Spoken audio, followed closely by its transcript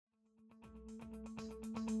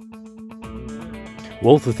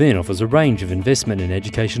Wealth Within offers a range of investment and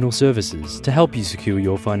educational services to help you secure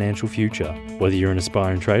your financial future. Whether you're an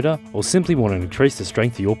aspiring trader or simply want to increase the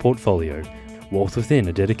strength of your portfolio, Wealth Within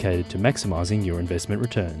are dedicated to maximising your investment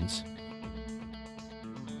returns.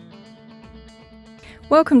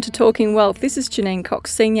 Welcome to Talking Wealth. This is Janine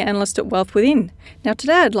Cox, Senior Analyst at Wealth Within. Now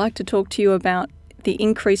today I'd like to talk to you about the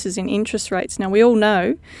increases in interest rates. Now we all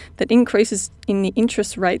know that increases in the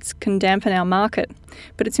interest rates can dampen our market,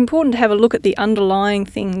 but it's important to have a look at the underlying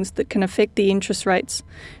things that can affect the interest rates.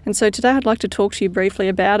 And so today I'd like to talk to you briefly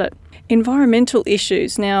about it. Environmental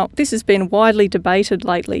issues. Now this has been widely debated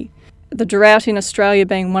lately. The drought in Australia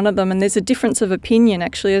being one of them, and there's a difference of opinion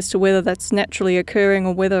actually as to whether that's naturally occurring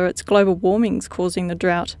or whether it's global warming's causing the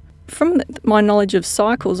drought. From my knowledge of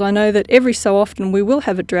cycles, I know that every so often we will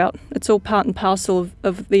have a drought. It's all part and parcel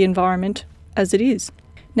of the environment as it is.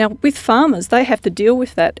 Now, with farmers, they have to deal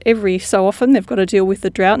with that. Every so often they've got to deal with the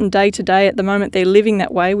drought, and day to day at the moment they're living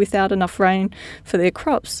that way without enough rain for their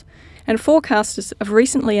crops. And forecasters have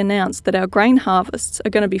recently announced that our grain harvests are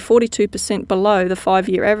going to be 42% below the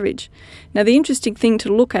 5-year average. Now, the interesting thing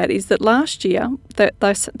to look at is that last year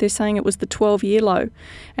they're saying it was the 12-year low,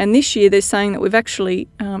 and this year they're saying that we've actually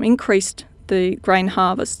increased the grain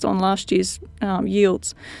harvests on last year's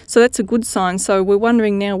yields. So that's a good sign. So we're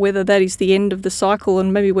wondering now whether that is the end of the cycle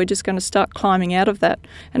and maybe we're just going to start climbing out of that.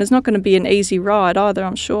 And it's not going to be an easy ride either,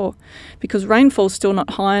 I'm sure, because rainfall's still not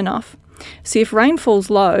high enough. See, if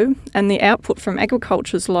rainfall's low and the output from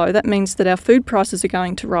agriculture is low, that means that our food prices are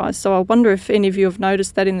going to rise. So I wonder if any of you have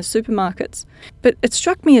noticed that in the supermarkets. But it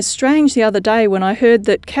struck me as strange the other day when I heard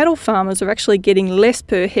that cattle farmers are actually getting less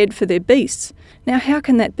per head for their beasts. Now, how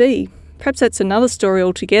can that be? Perhaps that's another story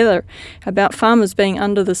altogether about farmers being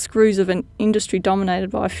under the screws of an industry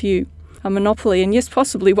dominated by a monopoly. And yes,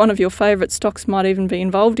 possibly one of your favourite stocks might even be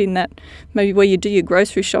involved in that, maybe where you do your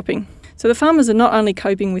grocery shopping. So the farmers are not only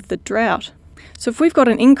coping with the drought. So if we've got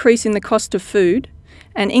an increase in the cost of food,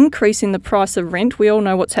 an increase in the price of rent, we all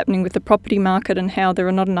know what's happening with the property market and how there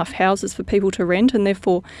are not enough houses for people to rent, and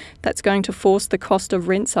therefore that's going to force the cost of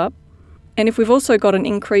rents up. And if we've also got an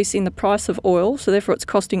increase in the price of oil, so therefore it's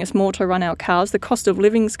costing us more to run our cars, the cost of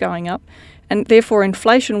living's going up, and therefore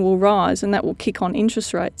inflation will rise and that will kick on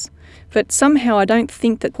interest rates. But somehow I don't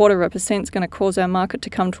think that 0.25% is going to cause our market to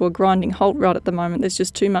come to a grinding halt right at the moment. There's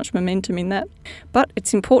just too much momentum in that. But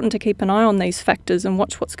it's important to keep an eye on these factors and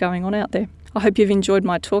watch what's going on out there. I hope you've enjoyed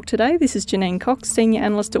my talk today. This is Janine Cox, Senior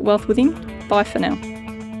Analyst at Wealth Within. Bye for now.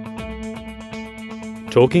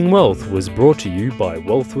 Talking Wealth was brought to you by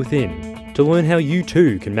Wealth Within. To learn how you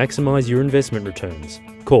too can maximise your investment returns,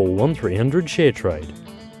 call 1300 SHARE TRADE.